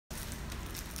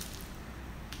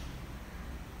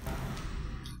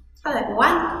Hello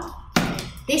everyone,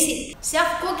 this is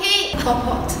self-cooking hot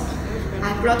pot.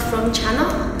 I brought from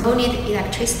China. No need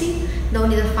electricity, no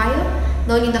need fire,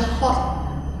 no need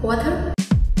hot water.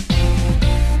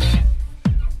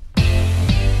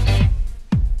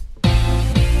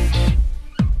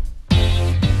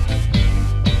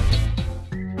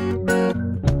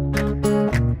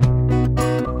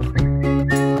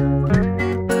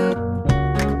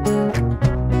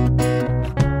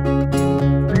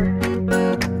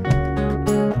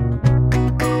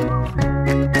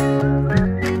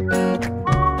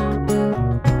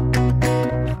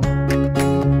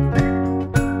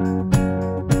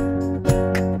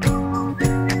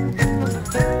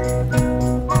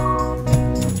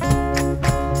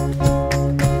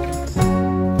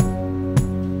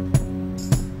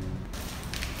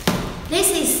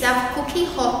 This is self-cooking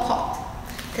hot pot.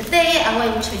 Today I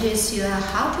will introduce you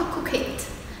how to cook it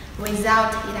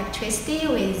without electricity,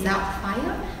 without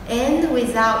fire, and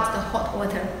without the hot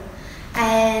water.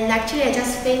 And actually I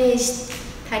just finished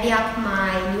tidying up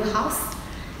my new house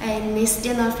and it's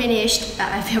still not finished,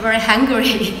 but I feel very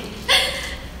hungry.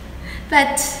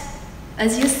 But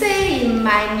as you see in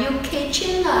my new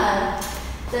kitchen,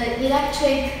 the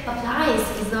electric appliance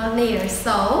is not there,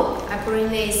 so I bring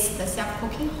this the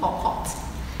self-cooking hot pot.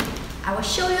 I will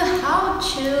show you how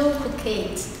to cook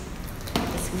it.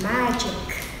 It's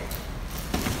magic.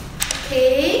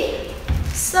 Okay,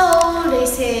 so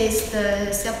this is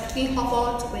the self-cooking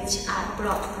hot pot which I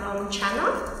brought from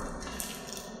China.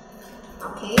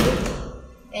 Okay,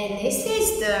 and this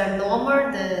is the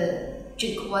normal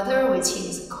drink water which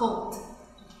is cold,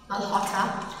 not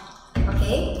hot.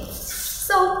 Okay.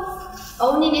 So,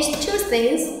 only these two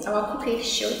things I will quickly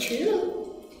show to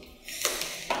you.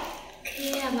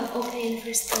 Okay, I will open it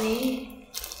firstly.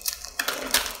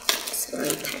 It's very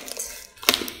tight.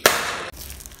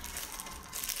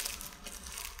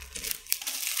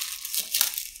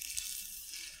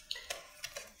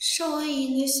 So,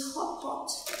 in this hot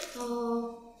pot,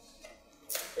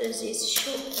 this is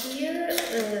shown here.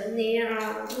 There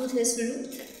are lotus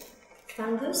root,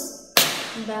 fungus,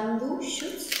 bamboo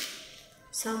shoots,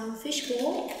 some fish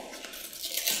ball,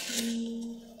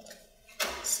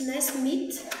 sliced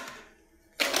meat,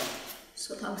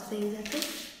 sort of thing like that.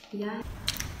 Yeah.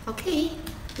 Okay,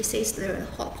 this is the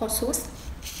hot pot sauce.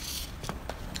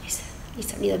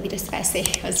 It's a little bit spicy,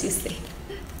 as you see.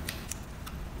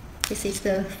 This is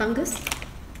the fungus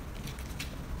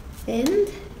and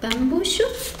bamboo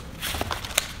shoot.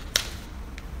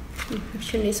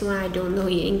 Actually, this one I don't know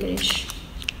in English,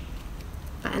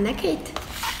 but I like it.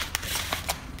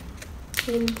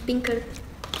 And pinker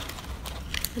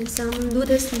and some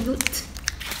lotus root.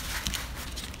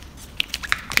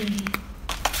 Okay.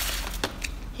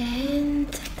 And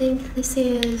I think this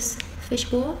is fish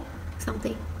ball,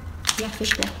 something. Yeah,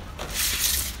 fish ball.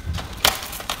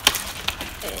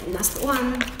 And last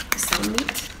one, some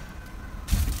meat.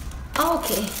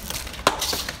 Okay.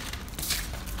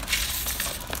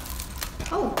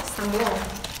 Oh, some more.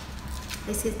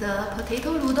 This is the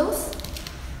potato noodles.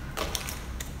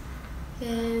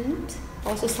 And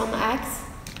also some eggs.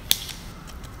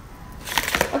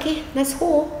 Okay, that's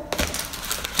all.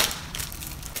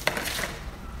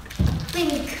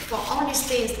 Think for all these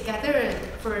things together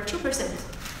for 2%.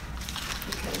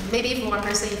 Okay, maybe for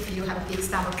 1% if you have a big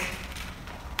stomach.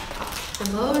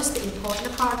 The most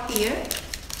important part here,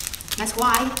 that's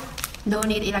why no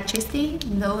need electricity,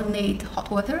 no need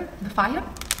hot water, the fire,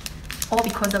 all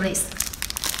because of this.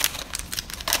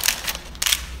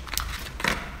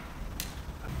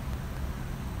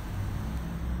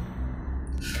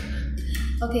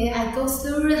 Okay, I go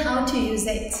through how to use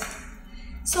it.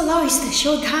 So now is the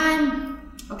show time.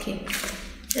 Okay,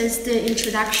 that's the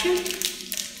introduction.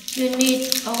 You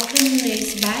need to open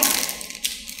this bag,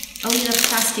 only the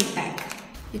plastic bag.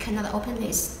 You cannot open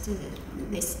this,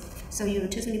 so you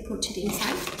totally put it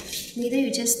inside. Neither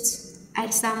you just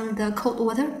add some the cold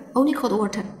water, only cold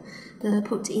water.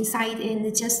 Put inside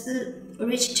and just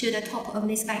reach to the top of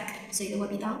this bag, so it will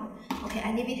be done. Okay,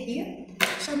 I leave it here.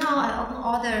 So now I open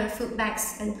all the food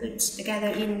bags and put together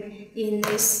in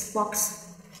this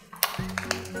box.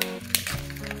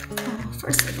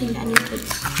 First thing I need to put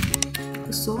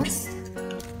the sauce.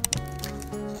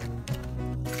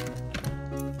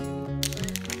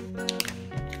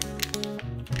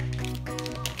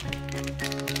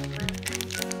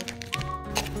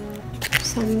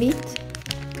 Some meat.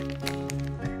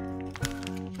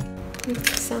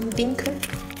 Some vinker.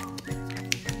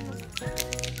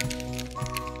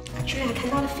 Actually, I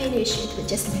cannot finish it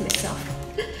just myself.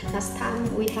 Last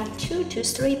time we had 2 to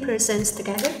 3 persons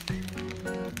together.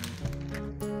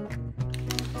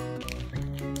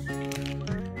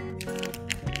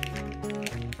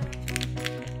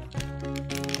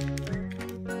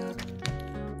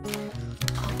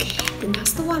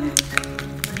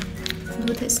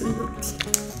 fruits.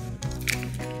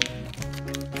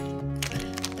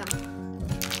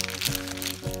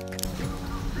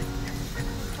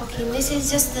 Okay, this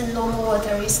is just the normal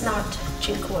water, it's not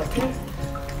drink water.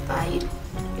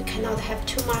 You cannot have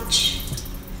too much.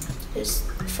 Just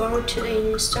follow to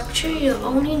the instruction. You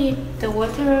only need the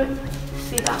water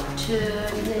filled up to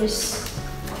this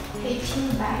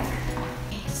heating bag.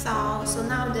 So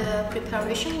now the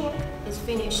preparation work is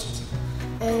finished,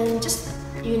 and just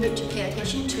you need to pay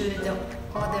attention to the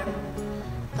order.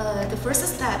 The first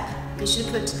step, you should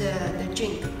put the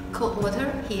drink cold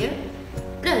water here.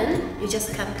 Then you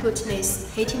just can put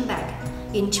this heating bag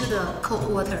into the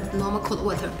cold water, normal cold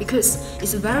water, because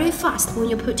it's very fast when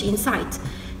you put inside.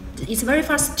 It's very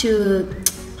fast to,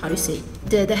 how do you say,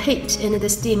 the heat and the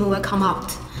steam will come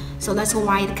out. So that's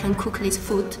why it can cook this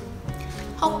food.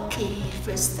 Okay,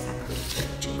 first I put the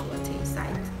drink water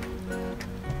inside.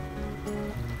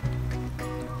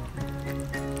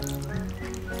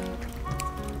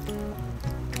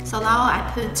 So now I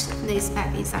put this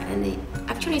bag inside, and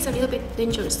actually it's a little bit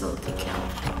dangerous, so take care of.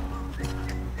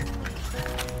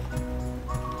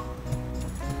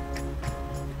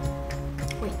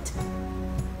 Wait.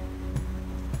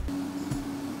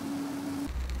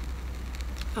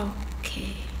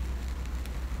 Okay.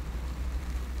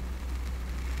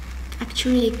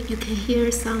 Actually, you can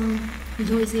hear some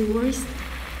noisy voice.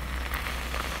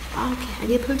 Okay, I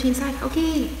need to put it inside.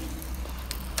 Okay.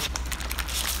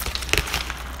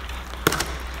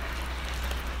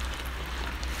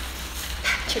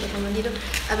 Actually, I'm a little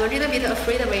bit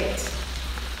afraid of it.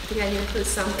 I think I need to put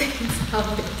something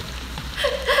on it.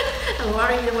 I'm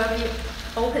worried it will be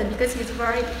open because it's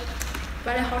very,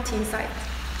 very hot inside.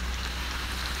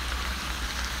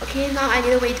 Okay, now I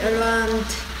need to wait around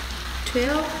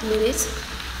 12 minutes.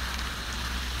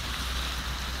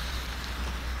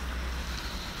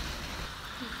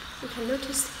 You can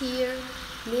notice here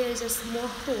there is a small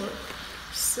hole,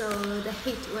 so the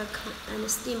heat will come and the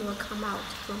steam will come out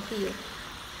from here.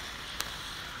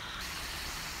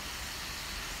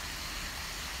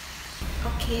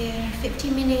 Okay,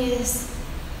 15 minutes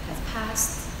has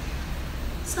passed.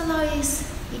 So now it's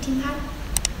eating time.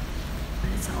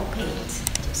 Let's open it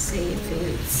to see if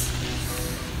it's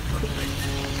cooked.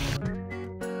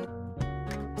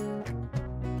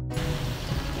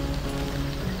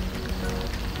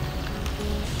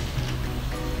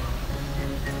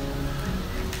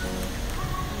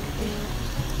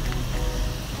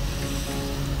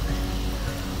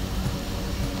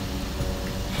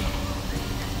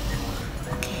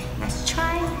 Okay, let's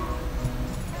try.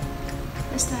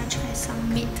 Let's try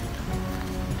some meat.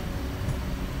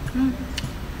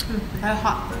 Very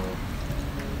hot.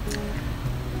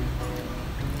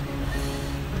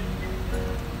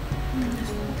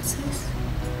 What's this?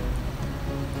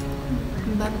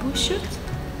 Bamboo shoot?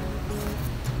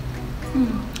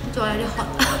 It's already hot.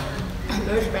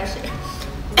 Very spicy.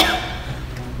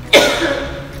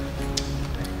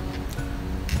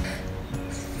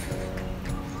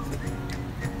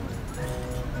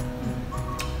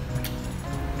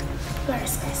 Very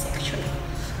spicy actually.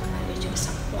 I will drink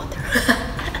some water.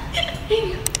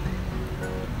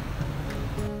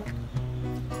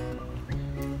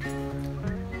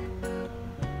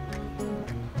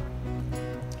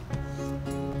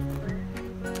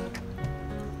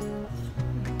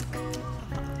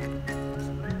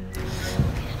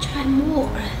 Try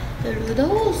more. The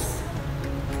noodles.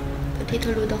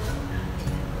 Potato noodle.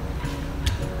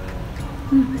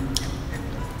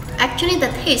 Actually, the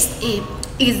taste is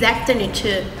exactly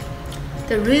to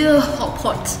the real hot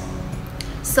pot.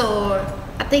 So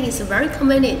I think it's very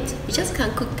convenient. You just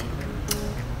can cook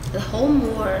at home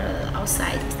or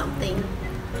outside something.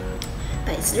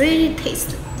 But it's really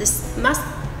tasty. This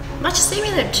much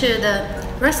similar to the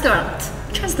restaurant.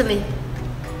 Trust me.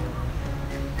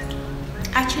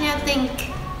 Actually, I think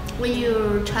when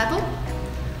you travel,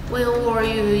 when you're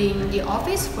in the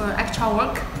office for extra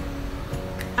work,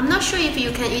 I'm not sure if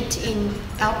you can eat in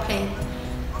airplane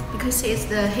because it's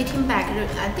the heating bag.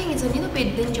 I think it's a little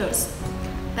bit dangerous.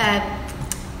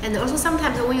 And also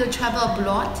sometimes when you travel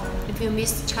abroad, if you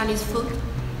miss Chinese food,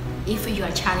 if you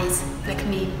are Chinese like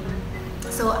me.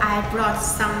 So I brought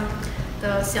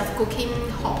the self-cooking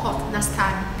hot pot last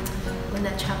time when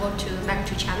I traveled back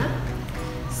to China.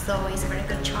 So it's a very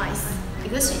good choice.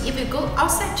 Because if you go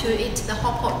outside to eat the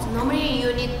hot pot, normally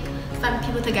you need 5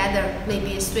 people together,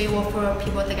 maybe 3 or 4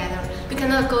 people together. You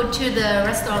cannot go to the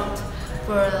restaurant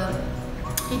for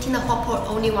eating the hot pot,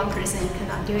 only one person, you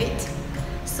cannot do it.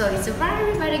 So it's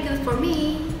very, very good for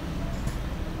me.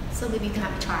 So maybe you can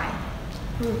have a try.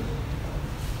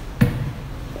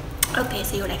 Okay,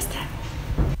 see you next time.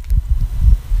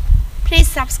 Please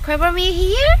subscribe me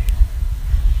here.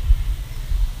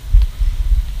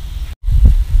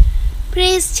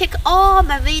 Please check all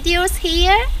my videos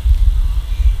here.